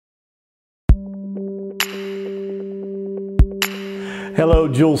Hello,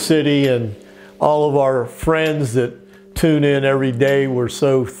 Jewel City, and all of our friends that tune in every day. We're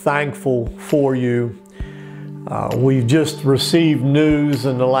so thankful for you. We've just received news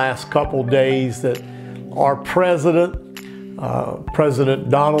in the last couple days that our president, President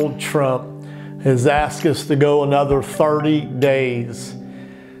Donald Trump, has asked us to go another 30 days.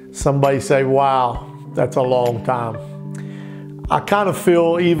 Somebody say, wow, that's a long time. I kind of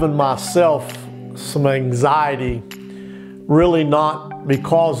feel, even myself, some anxiety, really not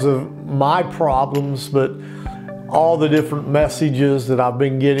because of my problems, but all the different messages that I've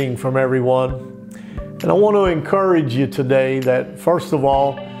been getting from everyone. And I want to encourage you today that, first of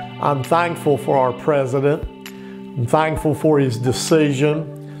all, I'm thankful for our president. I'm thankful for his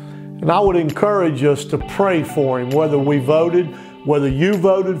decision. And I would encourage us to pray for him, whether we voted, whether you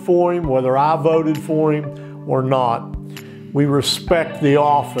voted for him, whether I voted for him or not. We respect the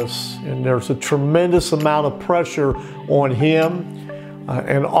office, and there's a tremendous amount of pressure on him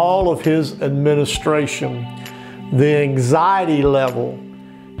and all of his administration. The anxiety level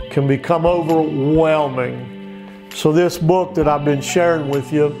can become overwhelming. So this book that I've been sharing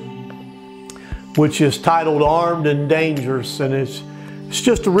with you, which is titled Armed and Dangerous, and it's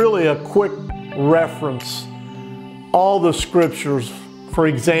just really a quick reference. All the scriptures, for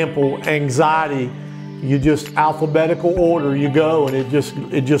example, anxiety, you just alphabetical order, you go, and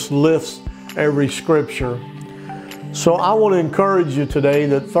it just lists every scripture. So I want to encourage you today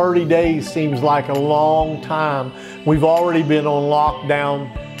that 30 days seems like a long time. We've already been on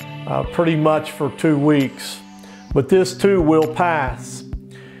lockdown pretty much for 2 weeks, but this too will pass.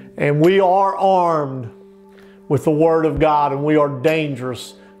 And we are armed with the Word of God, and we are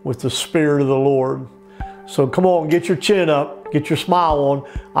dangerous with the Spirit of the Lord. So come on, get your chin up, get your smile on.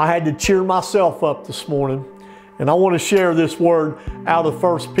 I had to cheer myself up this morning. And I want to share this word out of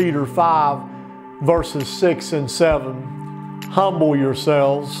 1 Peter 5, verses 6 and 7. Humble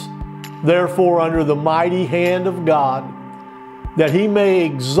yourselves, therefore, under the mighty hand of God, that He may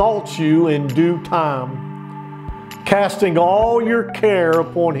exalt you in due time, casting all your care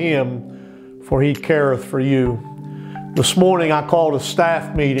upon Him, for He careth for you. This morning I called a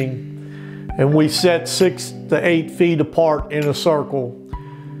staff meeting, and we sat 6 to 8 feet apart in a circle.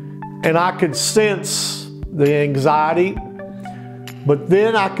 And I could sense the anxiety, but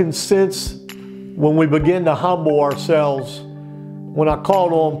then I can sense when we begin to humble ourselves. When I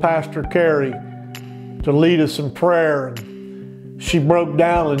called on Pastor Carrie to lead us in prayer, and she broke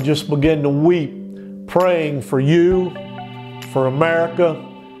down and just began to weep, praying for you, for America,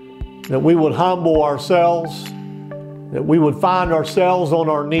 that we would humble ourselves, that we would find ourselves on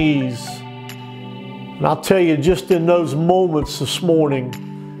our knees. And I'll tell you, just in those moments this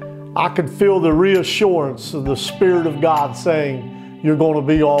morning, I could feel the reassurance of the Spirit of God saying, you're going to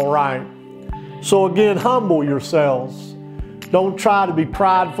be all right. So again, humble yourselves. Don't try to be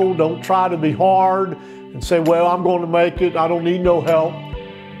prideful. Don't try to be hard and say, well, I'm going to make it. I don't need no help.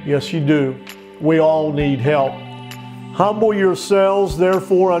 Yes, you do. We all need help. Humble yourselves,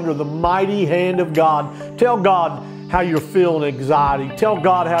 therefore, under the mighty hand of God. Tell God how you're feeling anxiety. Tell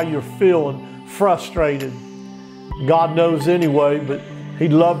God how you're feeling frustrated. God knows anyway, but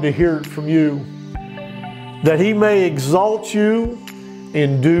He'd love to hear it from you. That He may exalt you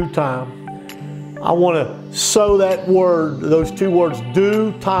in due time. I want to sow that word, those 2 words,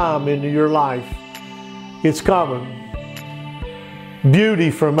 due time, into your life. It's coming.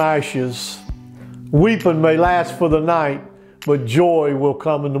 Beauty from ashes. Weeping may last for the night, but joy will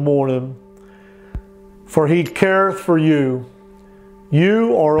come in the morning. For He careth for you.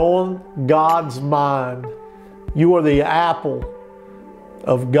 You are on God's mind. You are the apple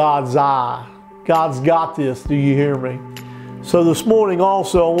of God's eye. God's got this. Do you hear me? So this morning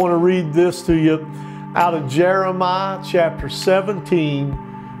also I want to read this to you out of Jeremiah chapter 17,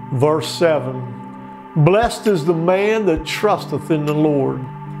 verse 7. Blessed is the man that trusteth in the Lord,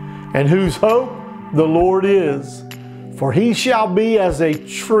 and whose hope the Lord is. For he shall be as a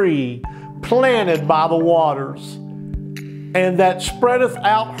tree planted by the waters, and that spreadeth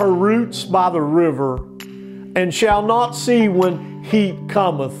out her roots by the river, and shall not see when heat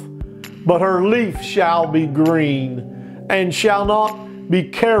cometh, but her leaf shall be green, and shall not be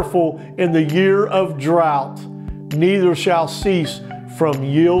careful in the year of drought, neither shall cease from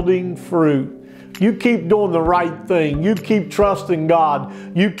yielding fruit. You keep doing the right thing. You keep trusting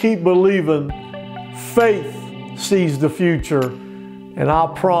God. You keep believing. Faith sees the future, and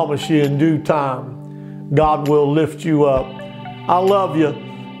I promise you, in due time, God will lift you up. I love you.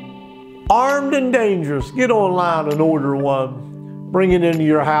 Armed and Dangerous. Get online and order one. Bring it into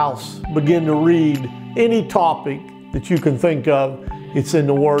your house. Begin to read any topic that you can think of. It's in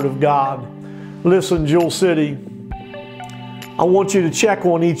the Word of God. Listen, Jewel City, I want you to check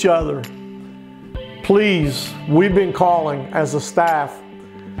on each other. Please, we've been calling as a staff,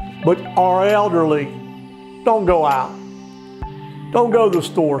 but our elderly, don't go out. Don't go to the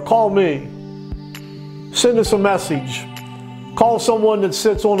store. Call me. Send us a message. Call someone that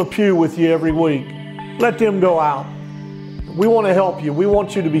sits on a pew with you every week. Let them go out. We want to help you. We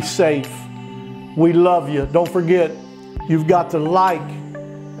want you to be safe. We love you. Don't forget, you've got to like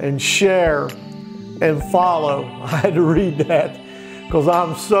and share and follow. I had to read that because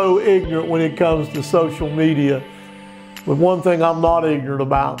I'm so ignorant when it comes to social media. But one thing I'm not ignorant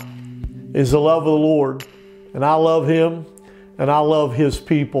about is the love of the Lord. And I love Him and I love His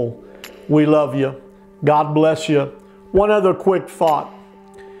people. We love you. God bless you. One other quick thought.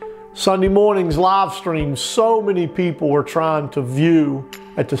 Sunday mornings live stream, so many people are trying to view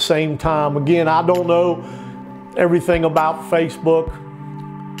at the same time. Again, I don't know everything about Facebook,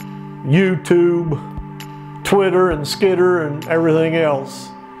 YouTube, Twitter and Skitter and everything else.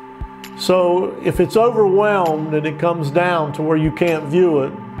 So if it's overwhelmed and it comes down to where you can't view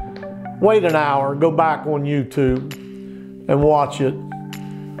it, wait an hour, go back on YouTube and watch it.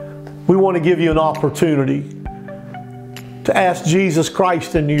 We want to give you an opportunity to ask Jesus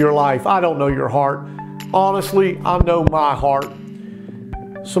Christ into your life. I don't know your heart. Honestly, I know my heart.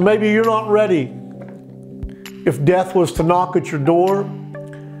 So maybe you're not ready. If death was to knock at your door,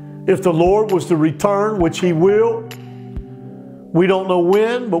 if the Lord was to return, which He will, we don't know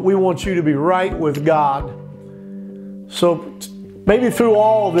when, but we want you to be right with God. So maybe through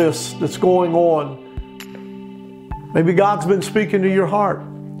all this that's going on, maybe God's been speaking to your heart.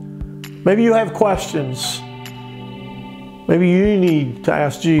 Maybe you have questions. Maybe you need to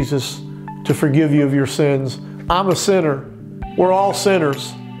ask Jesus to forgive you of your sins. I'm a sinner. We're all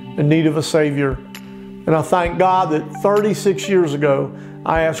sinners in need of a Savior. And I thank God that 36 years ago,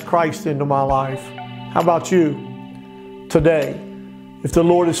 I asked Christ into my life. How about you? Today, if the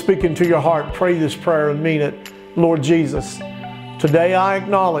Lord is speaking to your heart, pray this prayer and mean it. Lord Jesus, today I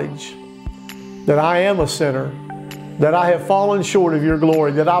acknowledge that I am a sinner, that I have fallen short of your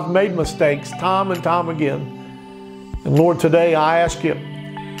glory, that I've made mistakes time and time again. And Lord, today I ask you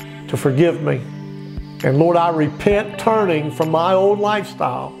to forgive me. And Lord, I repent turning from my old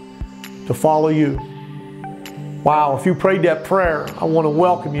lifestyle to follow you. Wow, if you prayed that prayer, I want to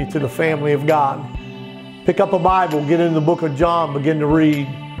welcome you to the family of God. Pick up a Bible, get in the book of John, begin to read.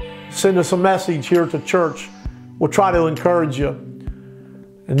 Send us a message here to church. We'll try to encourage you.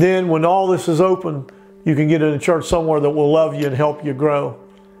 And then when all this is open, you can get in a church somewhere that will love you and help you grow.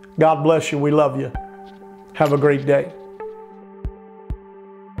 God bless you. We love you. Have a great day.